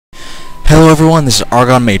Hello everyone, this is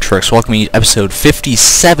ArgonMatrix, welcoming you to episode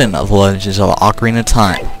 57 of the Legends of Ocarina of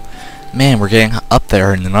Time. Man, we're getting up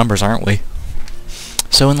there in the numbers, aren't we?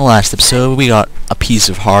 So in the last episode, we got a piece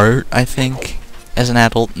of heart, I think, as an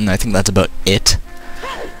adult, and I think that's about it.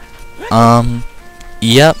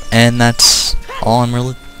 Yep, and that's all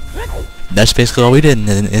that's basically all we did, and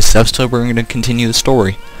in this episode we're going to continue the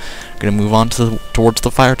story. We're going to move on towards the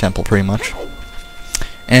Fire Temple, pretty much.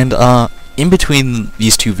 And, in between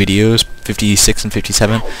these two videos, 56 and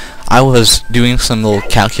 57, I was doing some little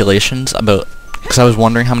calculations because I was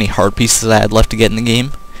wondering how many heart pieces I had left to get in the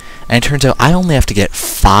game, and it turns out I only have to get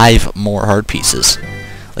 5 more heart pieces.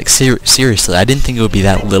 Like, seriously, I didn't think it would be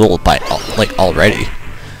that little already.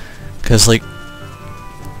 Because, like,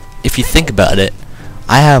 if you think about it,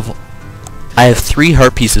 I have 3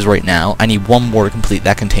 heart pieces right now. I need 1 more to complete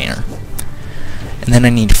that container. And then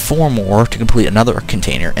I need 4 more to complete another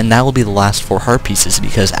container, and that will be the last 4 heart pieces,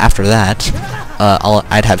 because after that,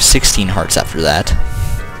 I'd have 16 hearts after that.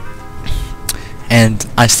 And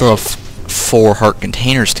I still have 4 heart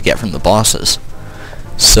containers to get from the bosses.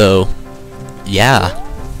 So, yeah.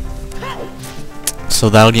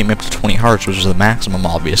 So that'll get me up to 20 hearts, which is the maximum,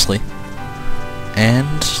 obviously.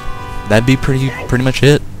 And that'd be pretty much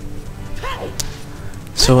it.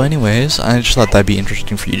 So anyways, I just thought that'd be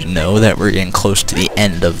interesting for you to know that we're getting close to the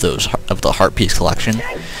end of the heart piece collection.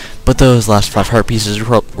 But those last 5 heart pieces,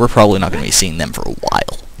 we're probably not going to be seeing them for a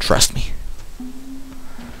while. Trust me.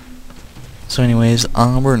 So anyways,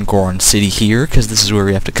 we're in Goron City here, because this is where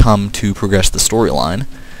we have to come to progress the storyline.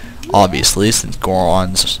 Obviously, since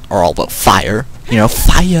Gorons are all about fire. You know,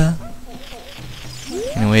 fire!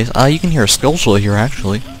 Anyways, you can hear a Skulltula here,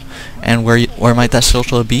 actually. And where might that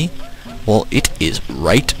Skulltula be? Well, it is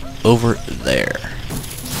right over there.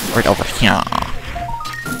 Right over here.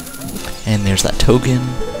 And there's that token.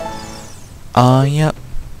 Yep.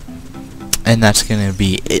 And that's gonna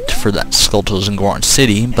be it for that Skulltulas in Goron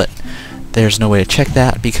City, but there's no way to check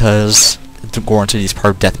that because Goron City is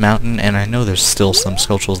part of Death Mountain, and I know there's still some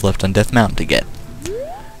Skulltulas left on Death Mountain to get.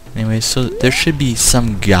 Anyway, so there should be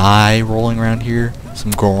some guy rolling around here.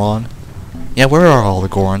 Some Goron. Yeah, where are all the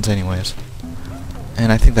Gorons anyways? And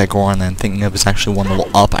I think that Goron that I'm thinking of is actually one level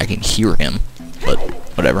up. I can hear him, but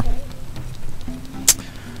whatever.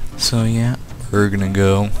 So yeah, we're gonna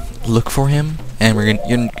go look for him, and you're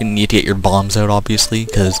gonna need to get your bombs out, obviously,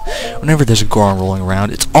 because whenever there's a Goron rolling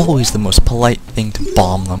around, it's always the most polite thing to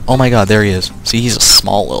bomb them. Oh my god, there he is. See, he's a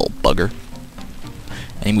small little bugger,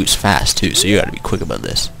 and he moves fast too, so you gotta be quick about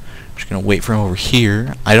this. I'm just gonna wait for him over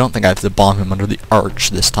here. I don't think I have to bomb him under the arch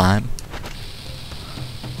this time.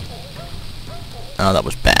 Oh, that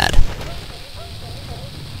was bad.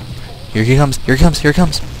 Here he comes, here he comes, here he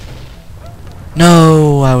comes.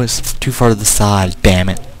 No, I was too far to the side, damn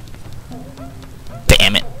it.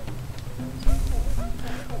 Damn it.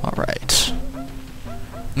 Alright.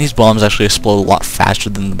 These bombs actually explode a lot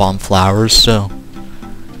faster than the bomb flowers, so...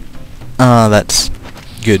 that's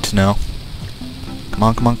good to know. Come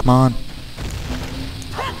on, come on, come on.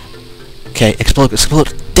 Okay, explode,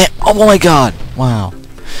 explode. Damn, oh my god! Wow.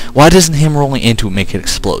 Why doesn't him rolling into it make it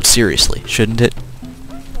explode? Seriously, shouldn't it?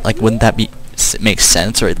 Like, wouldn't that make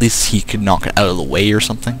sense? Or at least he could knock it out of the way or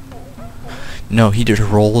something? No, he just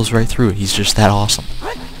rolls right through it. He's just that awesome.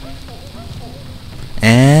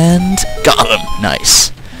 And got him!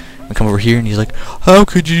 Nice. I come over here and he's like, "How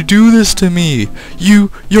could you do this to me? You're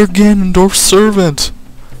Ganondorf's servant!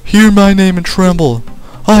 Hear my name and tremble!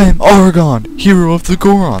 I am Argon, hero of the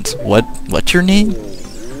Gorons!" What's your name?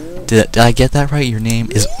 Did I get that right? Your name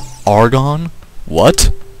is Argon? What?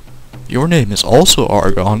 Your name is also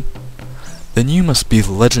Argon? Then you must be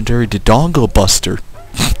the legendary Dodongo Buster.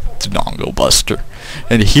 Dodongo Buster.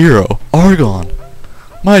 And hero, Argon.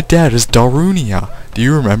 My dad is Darunia. Do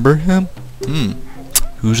you remember him?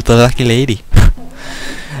 Who's the lucky lady?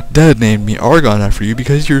 Dad named me Argon after you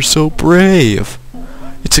because you're so brave.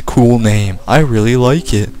 It's a cool name. I really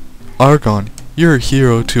like it. Argon. You're a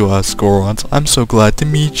hero to us, Gorons. I'm so glad to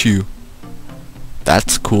meet you.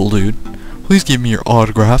 That's cool, dude. Please give me your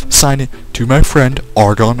autograph. Sign it to my friend,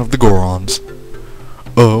 Argon of the Gorons.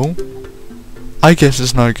 Oh? I guess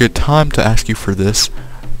it's not a good time to ask you for this.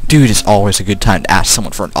 Dude, it's always a good time to ask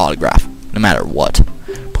someone for an autograph, no matter what.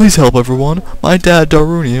 Please help everyone. My dad,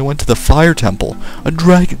 Darunia, went to the Fire Temple. A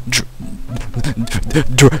dragon...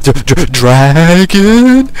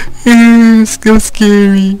 dragon? It's so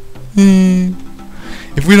scary.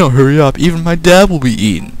 If we don't hurry up, even my dad will be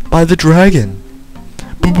eaten by the dragon.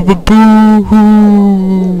 Boo-hoo!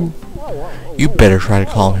 You better try to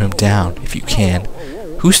calm him down if you can.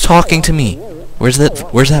 Who's talking to me? Where's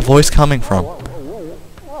that voice coming from?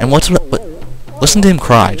 And what? Listen to him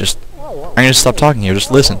cry. Just I'm gonna stop talking here,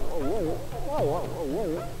 just listen.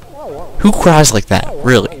 Who cries like that?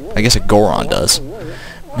 Really? I guess a Goron does.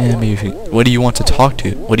 Man, maybe what do you want to talk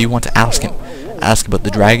to? What do you want to ask him? Ask about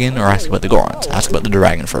the dragon or ask about the Gorons? Ask about the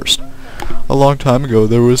dragon first. A long time ago,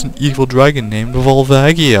 there was an evil dragon named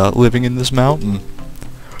Volvagia living in this mountain.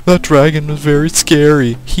 That dragon was very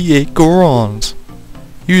scary. He ate Gorons.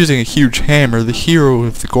 Using a huge hammer, the hero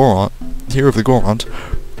of the Gorons,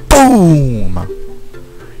 boom!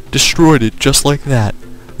 Destroyed it just like that.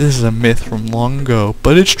 This is a myth from long ago,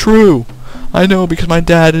 but it's true. I know because my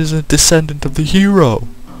dad is a descendant of the hero.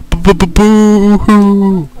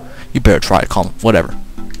 Boo-hoo! You better try to calm him. Whatever.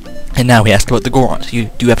 And now we ask about the Gorons.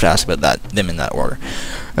 You do have to ask about them in that order.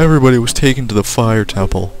 Everybody was taken to the fire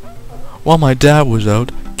temple. While my dad was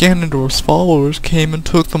out, Ganondorf's followers came and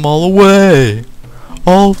took them all away.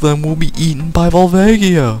 All of them will be eaten by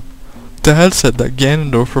Volvagia. Dad said that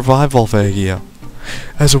Ganondorf revived Volvagia.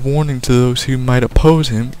 As a warning to those who might oppose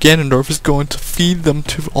him, Ganondorf is going to feed them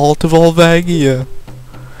all to Volvagia.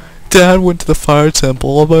 Dad went to the fire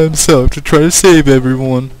temple all by himself to try to save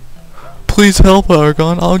everyone. Please help,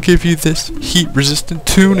 Argon. I'll give you this heat-resistant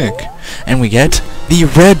tunic. And we get the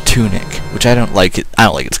red tunic, which I don't like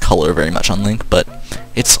its color very much on Link, but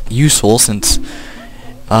it's useful since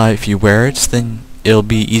if you wear it, then it'll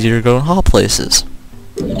be easier to go in hot places.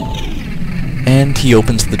 And he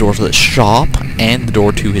opens the door to the shop and the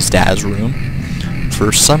door to his dad's room.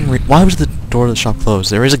 For some reason, why was the door to the shop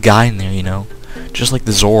closed? There is a guy in there, you know, just like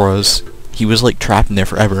the Zoras. He was like trapped in there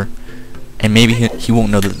forever. And maybe he won't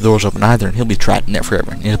know that the door's open either, and he'll be trapped in there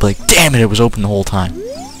forever. And he'll be like, damn it, it was open the whole time.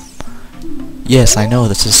 Yes, I know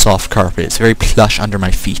this is soft carpet. It's very plush under my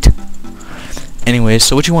feet. Anyways,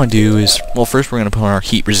 so what you want to do is, well, first we're going to put on our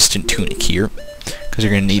heat-resistant tunic here, because you're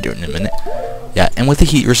going to need it in a minute. Yeah, and with the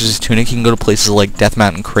heat-resistant tunic, you can go to places like Death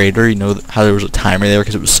Mountain Crater. You know how there was a timer there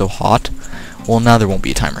because it was so hot? Well, now there won't be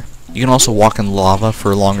a timer. You can also walk in lava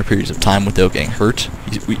for longer periods of time without getting hurt.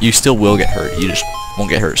 You still will get hurt, you just won't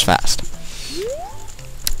get hurt as fast.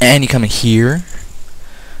 And you come in here,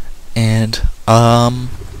 and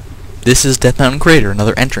this is Death Mountain Crater,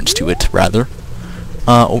 another entrance to it, rather.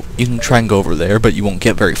 You can try and go over there, but you won't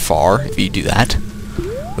get very far if you do that.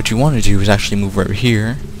 What you want to do is actually move over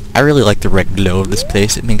here. I really like the red glow of this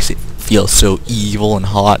place. It makes it feel so evil and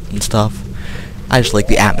hot and stuff. I just like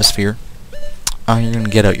the atmosphere. You're going to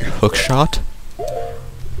get out your hook shot,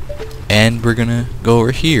 and we're going to go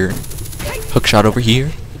over here. Hook shot over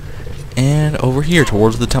here. And over here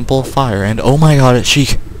towards the Temple of Fire. And oh my god, it's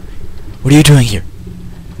Sheik. What are you doing here?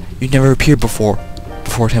 You've never appeared before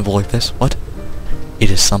a temple like this. What?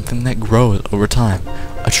 It is something that grows over time.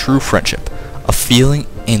 A true friendship. A feeling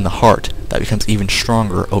in the heart that becomes even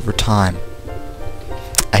stronger over time.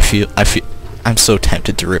 I'm so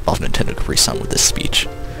tempted to rip off Nintendo Capri Sun with this speech.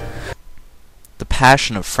 The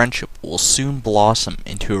passion of friendship will soon blossom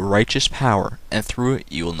into a righteous power, and through it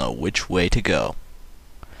you will know which way to go.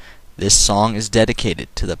 This song is dedicated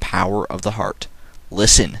to the power of the heart.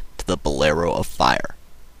 Listen to the Bolero of Fire.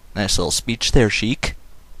 Nice little speech there, Sheik.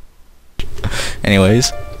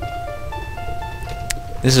 Anyways,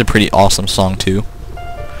 this is a pretty awesome song too.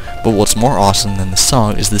 But what's more awesome than the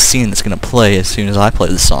song is the scene that's going to play as soon as I play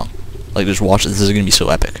the song. Like, just watch this is going to be so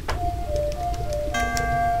epic.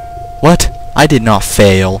 What? I did not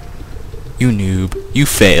fail. You noob. You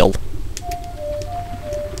failed.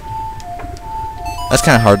 That's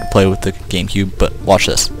kind of hard to play with the GameCube, but watch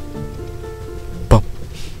this. Boom.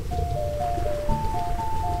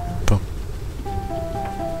 Boom.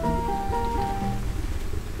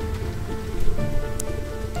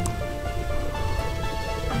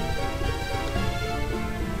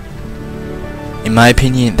 In my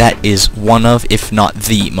opinion, that is one of, if not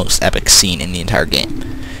the most epic scene in the entire game.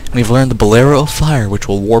 We've learned the Bolero of Fire, which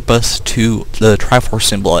will warp us to the Triforce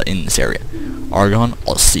symbol in this area. Argon,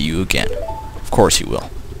 I'll see you again. Of course you will.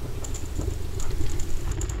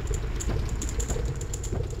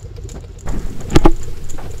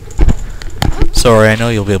 Sorry, I know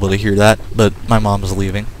you'll be able to hear that, but my mom's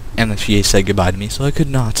leaving, and she said goodbye to me, so I could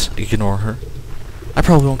not ignore her. I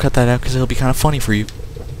probably won't cut that out because it'll be kind of funny for you.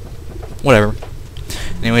 Whatever.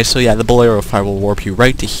 Anyway, so yeah, the Bolero of Fire will warp you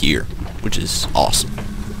right to here, which is awesome.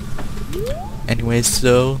 Anyways,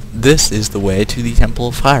 so this is the way to the Temple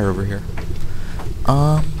of Fire over here.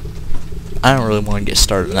 I don't really want to get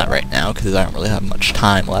started on that right now because I don't really have much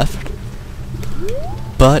time left.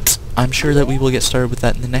 But I'm sure that we will get started with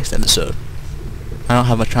that in the next episode. I don't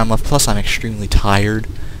have much time left, plus I'm extremely tired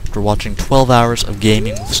after watching 12 hours of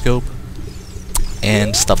gaming with Scope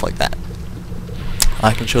and stuff like that.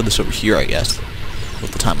 I can show this over here, I guess,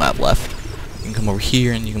 with the time I have left. You can come over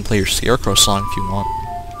here and you can play your Scarecrow song if you want.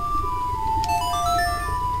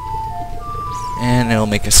 And it'll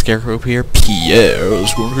make a scarecrow appear. Pierre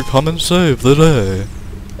is going to come and save the day.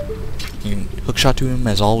 You can hookshot to him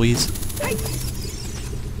as always.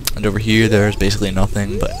 And over here there's basically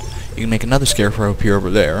nothing, but you can make another scarecrow appear over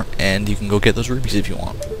there, and you can go get those rubies if you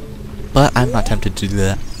want. But I'm not tempted to do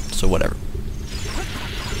that, so whatever.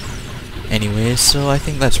 Anyways, so I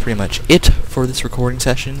think that's pretty much it for this recording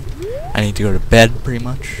session. I need to go to bed pretty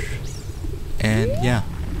much. And yeah.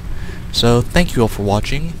 So thank you all for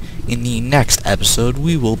watching. In the next episode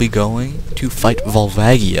we will be going to fight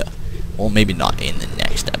Volvagia. Well, maybe not in the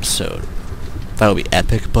next episode. That would be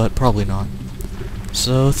epic, but probably not.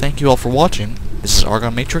 So thank you all for watching. This is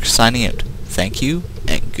ArgonMatrix signing out. Thank you,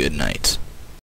 and good night.